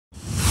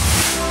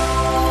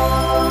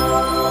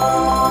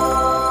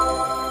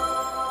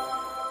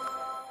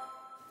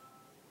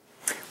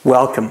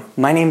Welcome,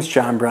 my name is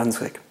John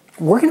Brunswick.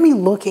 We're going to be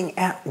looking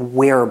at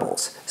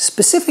wearables.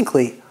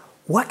 Specifically,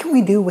 what can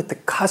we do with the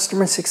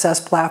customer success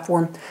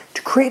platform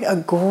to create a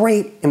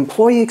great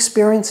employee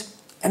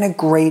experience and a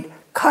great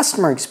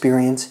customer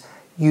experience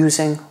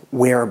using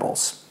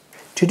wearables.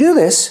 To do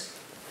this,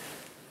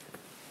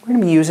 we're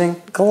going to be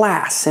using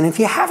glass. And if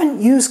you haven't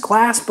used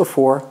glass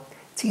before,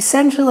 it's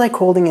essentially like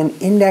holding an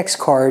index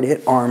card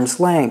at arm's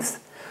length.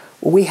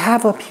 What we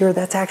have up here,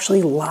 that's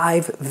actually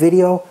live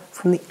video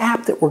from the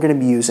app that we're going to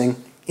be using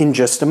in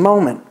just a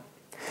moment.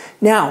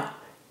 Now,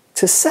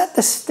 to set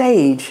the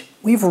stage,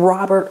 we have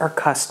Robert, our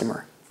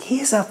customer. He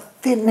is a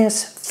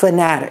fitness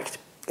fanatic,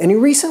 and he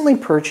recently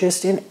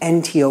purchased an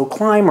NTO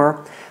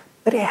climber,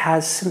 but it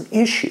has some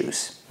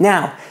issues.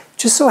 Now, it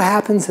just so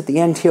happens that the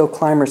NTO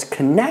climber is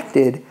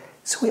connected,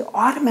 so we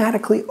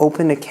automatically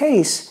opened a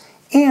case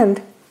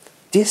and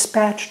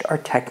dispatched our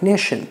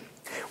technician.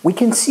 We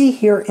can see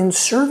here in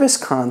Service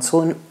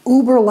Console an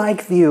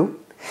Uber-like view,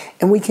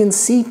 and we can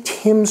see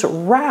Tim's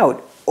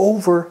route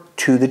over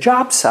to the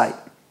job site.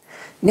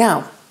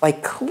 Now, by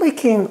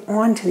clicking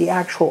onto the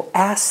actual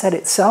asset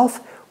itself,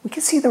 we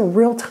can see the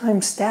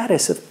real-time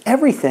status of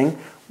everything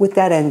with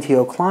that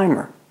NTO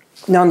climber.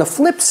 Now, on the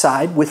flip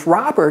side, with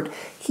Robert,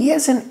 he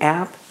has an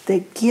app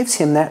that gives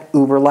him that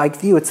Uber-like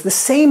view. It's the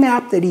same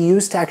app that he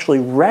used to actually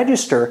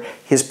register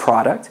his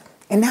product,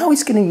 and now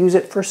he's going to use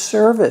it for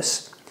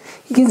service.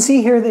 You can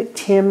see here that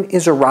Tim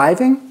is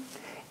arriving,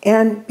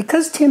 and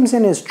because Tim's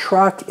in his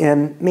truck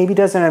and maybe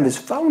doesn't have his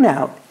phone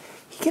out,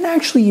 he can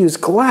actually use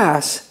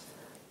glass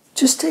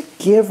just to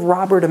give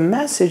Robert a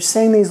message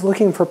saying that he's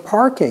looking for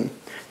parking.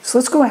 So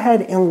let's go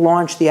ahead and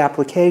launch the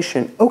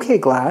application. Okay,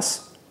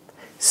 Glass,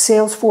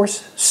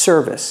 Salesforce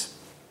service.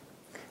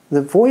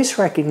 The voice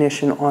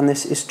recognition on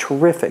this is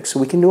terrific, so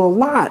we can do a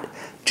lot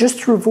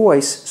just through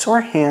voice, so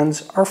our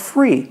hands are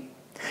free.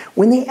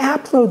 When the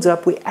app loads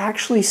up, we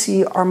actually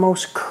see our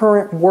most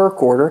current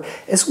work order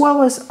as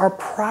well as our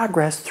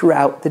progress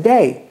throughout the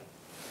day.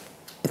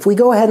 If we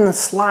go ahead and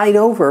slide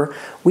over,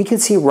 we can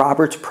see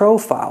Robert's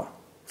profile.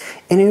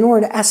 And in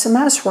order to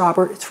SMS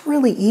Robert, it's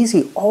really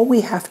easy. All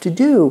we have to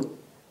do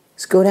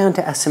is go down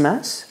to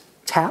SMS,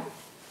 tap.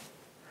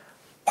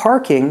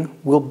 Parking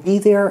will be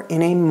there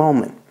in a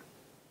moment.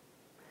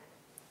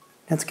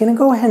 Now it's going to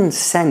go ahead and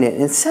send it.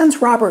 And it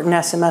sends Robert an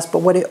SMS, but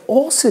what it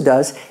also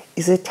does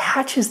is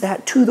attaches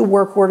that to the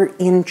work order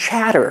in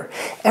Chatter.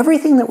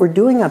 Everything that we're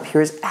doing up here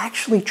is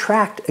actually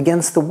tracked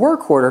against the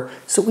work order,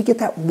 so we get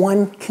that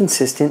one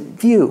consistent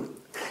view.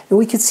 And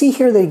we can see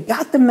here that he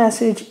got the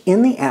message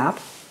in the app,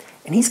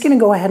 and he's going to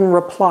go ahead and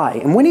reply.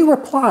 And when he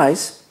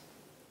replies,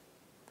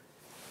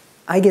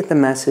 I get the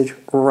message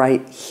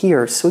right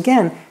here. So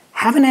again,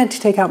 haven't had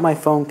to take out my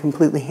phone,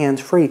 completely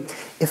hands-free.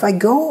 If I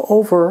go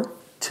over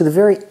to the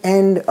very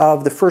end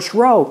of the first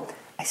row,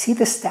 I see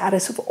the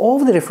status of all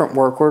of the different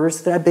work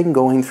orders that I've been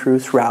going through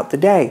throughout the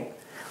day.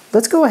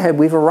 Let's go ahead.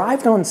 We've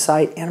arrived on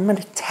site, and I'm going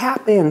to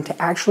tap in to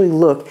actually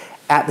look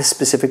at the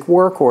specific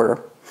work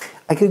order.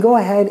 I could go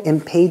ahead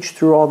and page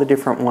through all the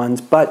different ones,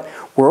 but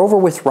we're over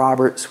with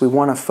Robert, so we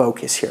want to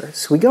focus here.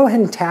 So we go ahead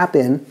and tap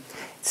in.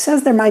 It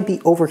says there might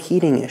be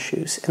overheating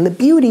issues, and the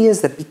beauty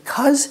is that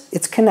because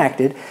it's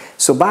connected,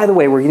 so by the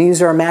way, we're going to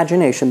use our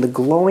imagination. The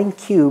glowing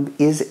cube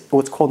is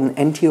what's called an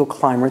NTO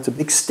climber. It's a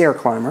big stair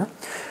climber.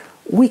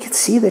 We can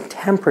see the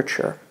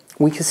temperature.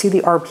 We can see the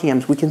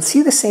RPMs. We can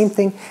see the same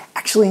thing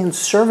actually in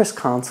Service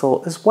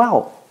Console as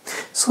well.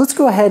 So let's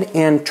go ahead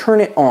and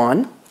turn it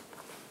on.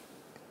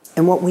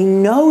 And what we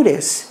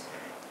notice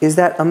is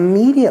that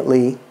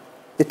immediately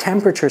the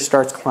temperature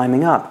starts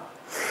climbing up.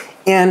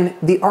 And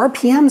the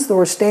RPMs, though,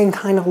 are staying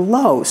kind of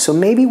low. So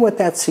maybe what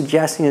that's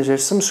suggesting is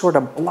there's some sort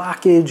of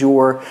blockage,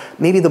 or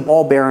maybe the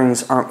ball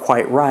bearings aren't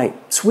quite right.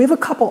 So we have a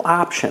couple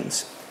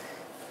options.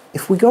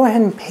 If we go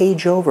ahead and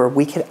page over,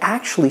 we could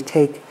actually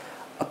take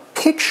a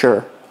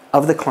picture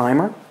of the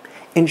climber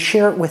and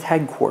share it with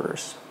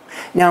headquarters.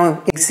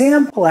 Now,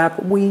 example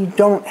app, we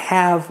don't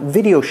have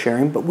video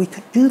sharing, but we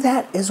could do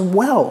that as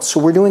well.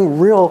 So we're doing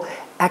real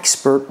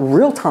expert,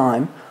 real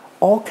time,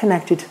 all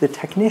connected to the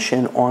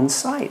technician on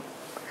site.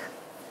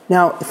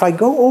 Now, if I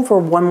go over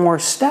one more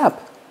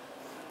step,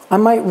 I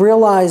might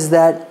realize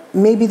that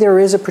maybe there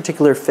is a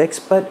particular fix,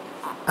 but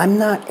I'm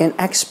not an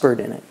expert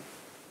in it.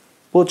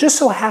 Well, it just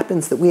so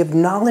happens that we have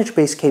knowledge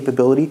base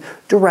capability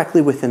directly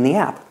within the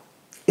app.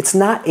 It's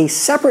not a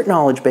separate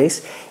knowledge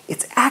base,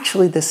 it's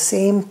actually the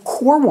same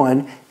core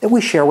one that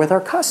we share with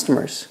our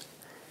customers.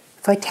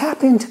 If I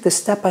tap into the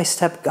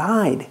step-by-step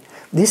guide,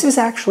 this is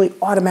actually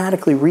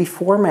automatically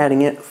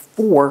reformatting it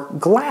for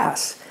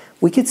Glass.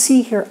 We could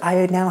see here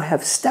I now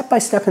have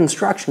step-by-step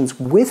instructions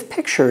with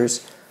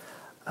pictures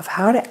of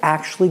how to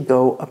actually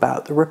go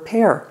about the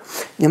repair.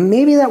 Now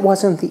maybe that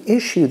wasn't the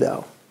issue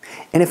though.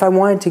 And if I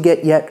wanted to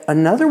get yet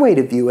another way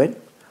to view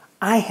it,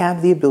 I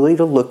have the ability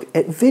to look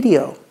at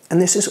video.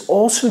 And this is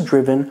also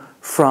driven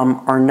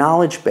from our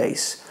knowledge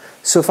base.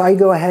 So if I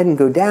go ahead and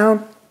go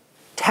down,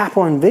 tap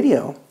on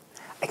video,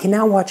 I can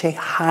now watch a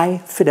high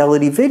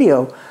fidelity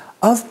video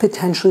of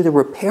potentially the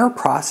repair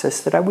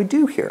process that I would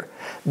do here.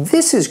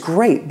 This is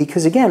great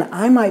because, again,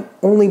 I might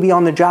only be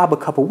on the job a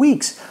couple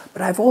weeks,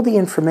 but I have all the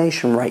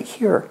information right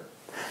here.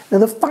 Now,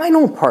 the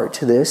final part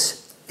to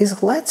this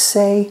is, let's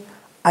say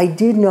I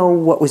did know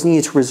what was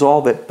needed to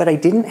resolve it, but I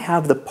didn't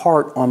have the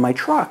part on my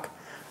truck.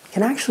 I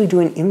can actually do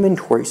an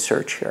inventory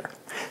search here.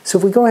 So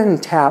if we go ahead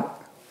and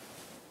tap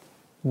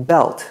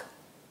belt,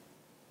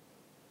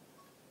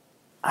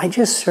 I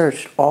just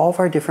searched all of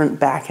our different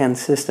back-end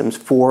systems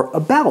for a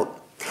belt.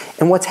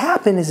 And what's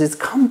happened is it's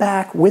come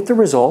back with the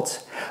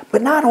results,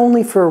 but not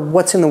only for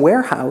what's in the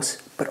warehouse,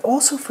 but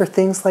also for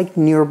things like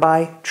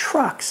nearby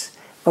trucks.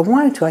 If I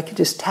wanted to, I could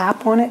just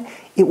tap on it.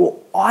 It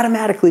will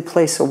automatically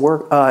place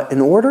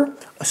an order,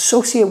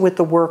 associate with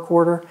the work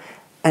order,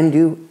 and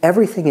do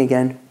everything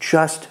again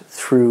just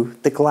through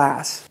the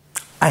glass.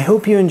 I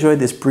hope you enjoyed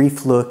this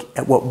brief look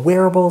at what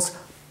wearables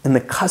and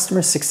the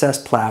customer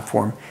success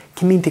platform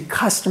can mean to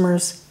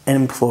customers and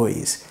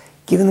employees,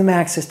 giving them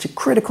access to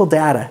critical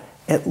data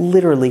at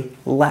literally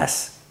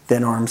less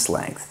than arm's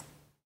length.